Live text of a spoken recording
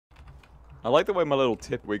I like the way my little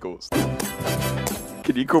tip wiggles.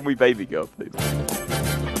 Can you call me baby girl, please?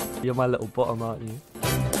 You're my little bottom, aren't you?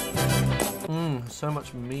 Mmm, so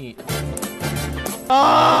much meat.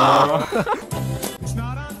 Ah!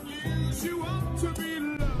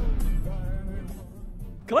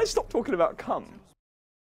 Can I stop talking about cum?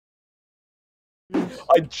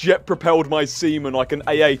 I jet propelled my semen like an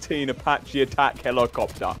A-18 Apache attack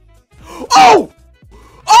helicopter. Oh!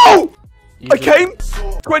 Oh! I came!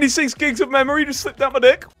 26 gigs of memory just slipped out my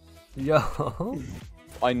dick. Yo.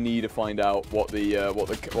 I need to find out what the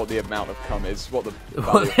amount of cum is. What the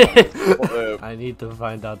value of cum is. I need to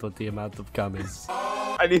find out what the amount of cum is.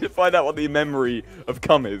 I need to find out what the memory of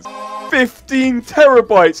cum is. 15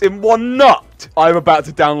 terabytes in one nut! I'm about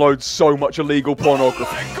to download so much illegal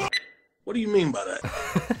pornography. What do you mean by that?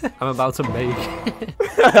 I'm about to make.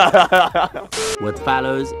 What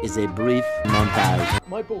follows is a brief montage.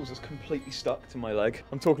 My balls is completely stuck to my leg.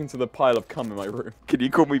 I'm talking to the pile of cum in my room. Can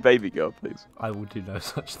you call me baby girl, please? I will do no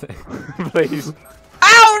such thing. Please.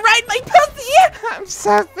 Ow, right my pussy! I'm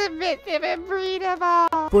so submissive and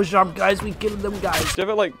breathable. Push up, guys. We killing them, guys. Do you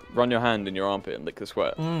ever, like, run your hand in your armpit and lick the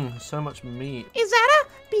sweat? Mmm, so much meat. Is that a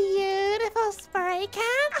beautiful spray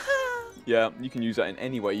can? Yeah, you can use that in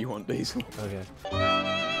any way you want, Diesel. Okay.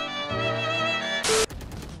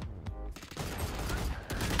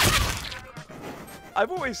 I've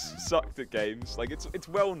always sucked at games. Like, it's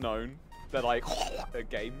well known that I at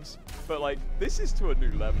games, but like, this is to a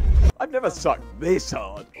new level. I've never sucked this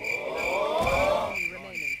hard.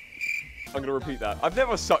 I'm gonna repeat that. I've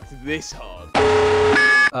never sucked this hard.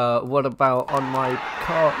 What about on my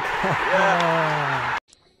cock? Yeah.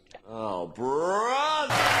 Oh, bro.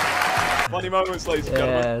 Funny moments, ladies and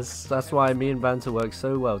gentlemen. Yes, that's why me and Banter work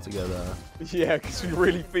so well together. Yeah, because we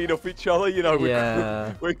really feed off each other, you know,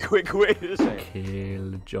 we're quick witters.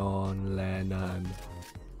 Kill John Lennon.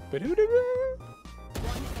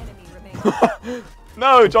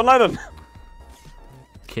 No, John Lennon.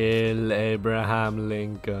 Kill Abraham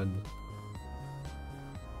Lincoln.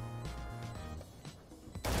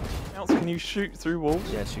 Else, can you shoot through walls?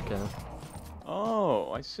 Yes, you can.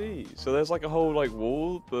 Oh, I see. So there's like a whole like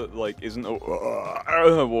wall that like isn't a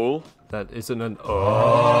wall. That isn't an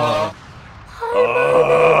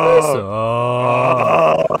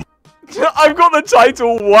I've got the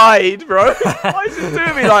title wide, bro. Why is it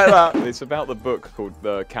doing me like that? It's about the book called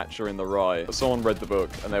The Catcher in the Rye. Someone read the book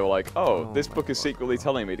and they were like, oh this book is secretly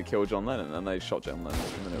telling me to kill John Lennon, and they shot John Lennon.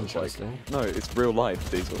 And then it was like, no, it's real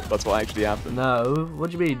life, Diesel. That's what actually happened. No,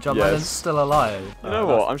 what do you mean? John Yes. Lennon's still alive. You know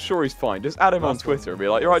what? I'm sure he's fine. Just add him on Twitter and be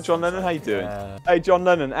like, you alright, John Lennon? How you doing? Yeah. Hey, John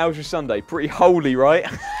Lennon, how's your Sunday? Pretty holy, right?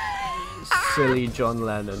 Silly John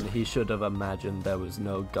Lennon. He should have imagined there was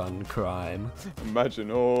no gun crime. Imagine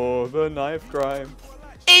all the knife crime.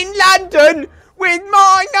 In London with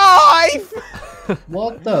my knife!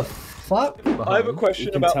 What the fuck? I have a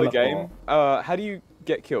question about the game. How do you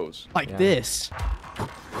get kills? Like this.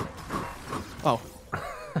 Oh.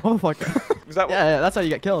 Oh fuck. Is that what? Yeah, that's how you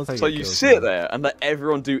get kills. So you sit there and let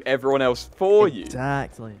everyone do everyone else for you.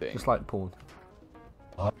 Exactly. Just like porn.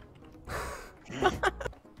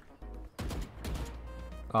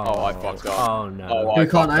 Oh, I fucked up. Oh no. Oh, Who I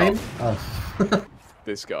can't aim? fucked up.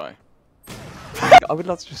 This guy. I would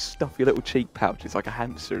love to just stuff your little cheek pouches like a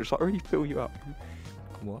hamster, just like really fill you up.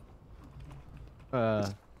 What?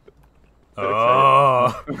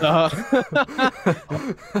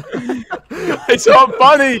 It's not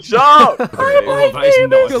funny, shut up!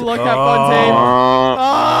 Good luck, Fontaine.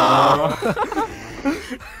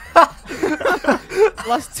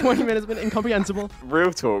 Last 20 minutes have been incomprehensible.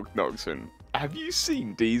 Real talk, Noxon. Have you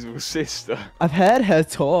seen Diesel's sister? I've heard her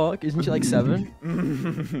talk. Isn't she like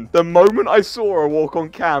 7? The moment I saw her walk on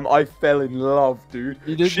cam, I fell in love, dude.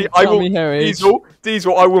 You didn't tell me her age.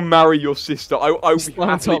 Diesel, I will marry your sister. I will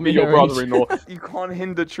happily be your her age. brother-in-law. You can't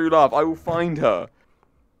hinder true love. I will find her.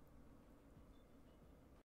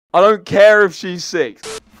 I don't care if she's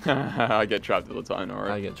 6. I get trapped all the time,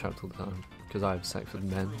 alright? I get trapped all the time because I have sex with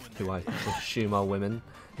men who I assume are women.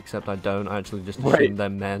 Except I don't. I actually just assume they're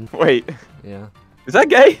men. Wait. Yeah. Is that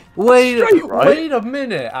gay? Wait, Straight, right? wait a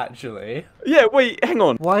minute, actually. Yeah, wait, hang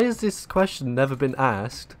on. Why has this question never been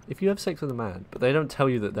asked? If you have sex with a man, but they don't tell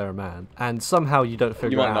you that they're a man, and somehow you don't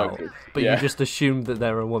figure it out, but you just assume that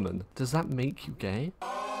they're a woman, does that make you gay?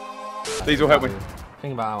 Diesel, help me.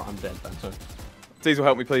 Think about how I'm dead, then. So. Diesel,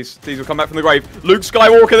 help me, please. Diesel, come back from the grave. Luke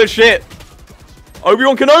Skywalker, the shit.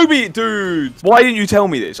 Obi-Wan Kenobi, dude! Why didn't you tell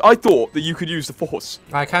me this? I thought that you could use the Force.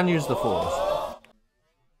 I can use the Force.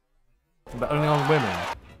 But only on women.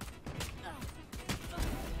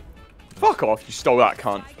 Fuck off, you stole that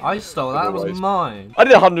cunt. I stole that, was mine. I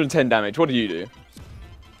did 110 damage, what did you do?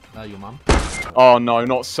 Your mum. Oh no,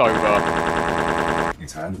 not sober.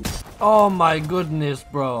 Oh my goodness,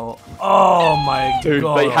 bro. Oh my Dude,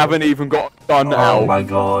 god. they haven't even got a gun Oh out. my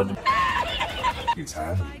god.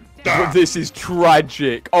 This is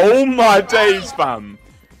tragic. Oh my days, fam.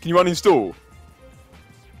 Can you uninstall?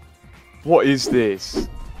 What is this?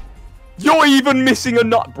 You're even missing a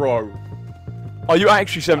nut, bro. Are you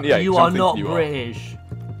actually 78? You are not British.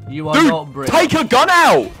 You are not Dude, British. take a gun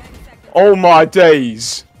out! Oh my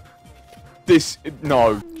days. This,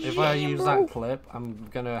 no. If I use that clip, I'm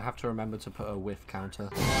gonna have to remember to put a whiff counter.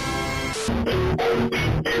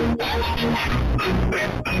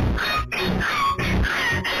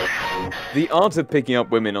 The art of picking up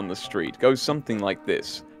women on the street goes something like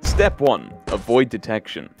this. Step 1, avoid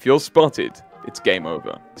detection. If you're spotted, it's game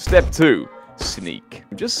over. Step 2, sneak.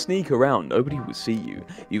 Just sneak around, nobody will see you.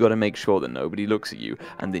 You gotta make sure that nobody looks at you,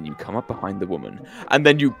 and then you come up behind the woman, and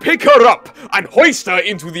then you pick her up and hoist her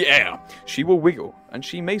into the air. She will wiggle, and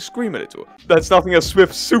she may scream a little. That's nothing a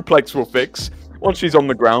swift suplex will fix. Once she's on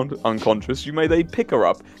the ground, unconscious, you may then pick her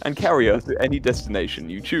up and carry her to any destination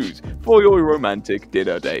you choose for your romantic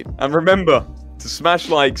dinner date. And remember to smash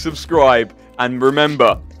like, subscribe, and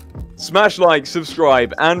remember. Smash like,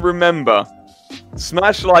 subscribe, and remember.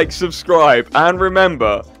 Smash like, subscribe, and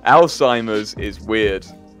remember, Alzheimer's is weird.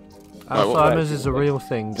 Alzheimer's is a real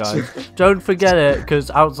thing, guys. Don't forget it, because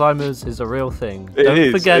Alzheimer's is a real thing.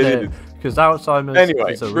 Don't forget it, because Alzheimer's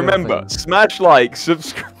is a real remember, thing. smash like,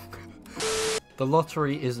 subscribe. The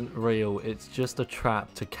lottery isn't real, it's just a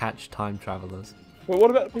trap to catch time travelers. Well, what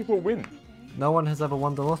about the people who win? No one has ever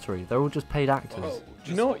won the lottery. They're all just paid actors. Do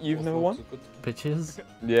you know what? You've never won? Bitches.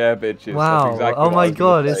 Yeah, bitches. Wow. That's exactly Oh what I my was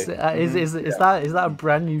gonna god. say. Is that a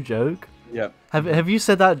brand new joke? Yeah. Have you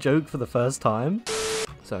said that joke for the first time?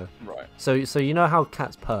 Right. So you know how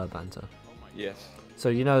cats purr, Banter? Yes. So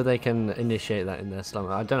you know they can initiate that in their stomach.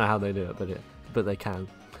 I don't know how they do it, but they can.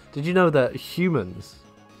 Did you know that humans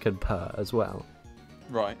can purr as well?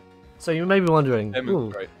 Right. So you may be wondering, ooh,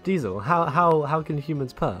 Demonstrate. Diesel, how can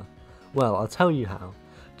humans purr? Well, I'll tell you how.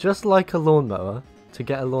 Just like a lawnmower, to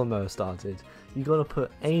get a lawnmower started, you gotta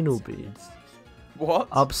put anal beads What?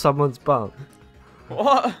 up someone's bum,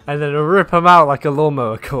 What? and then rip them out like a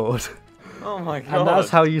lawnmower cord. Oh my god. And that's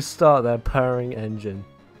how you start their purring engine.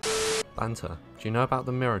 Banter, do you know about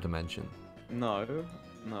the mirror dimension? No.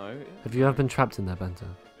 No. Have you ever been trapped in there, Banter?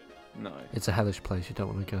 No. It's a hellish place, you don't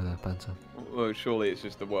want to go there, Banter. Well, surely it's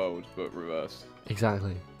just the world, but reversed.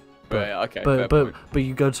 Exactly. But yeah, okay. But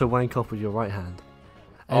you go to wank off with your right hand.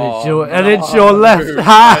 And Oh, it's your left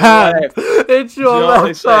hand. It's Do you your know what they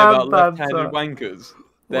left say hand, about left-handed Banter. wankers?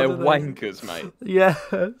 They're do they- wankers, mate.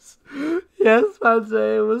 Yes. Yes,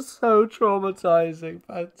 Banter. It was so traumatizing,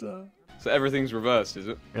 Banter. So everything's reversed, is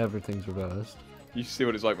it? Everything's reversed. You see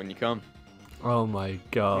what it's like when you come. Oh my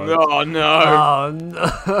god. Oh no! Oh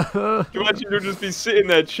no. Can you imagine you'll just be sitting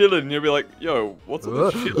there chilling and you'll be like, yo, what's all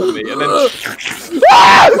this shit on me? And then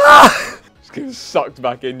just get sucked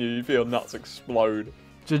back in you, you feel nuts explode.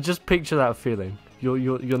 Just picture that feeling. Your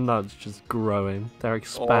nuts just growing. They're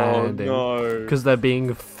expanding. Oh no. Because they're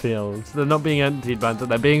being filled. They're not being emptied, Banter.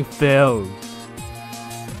 They're being filled.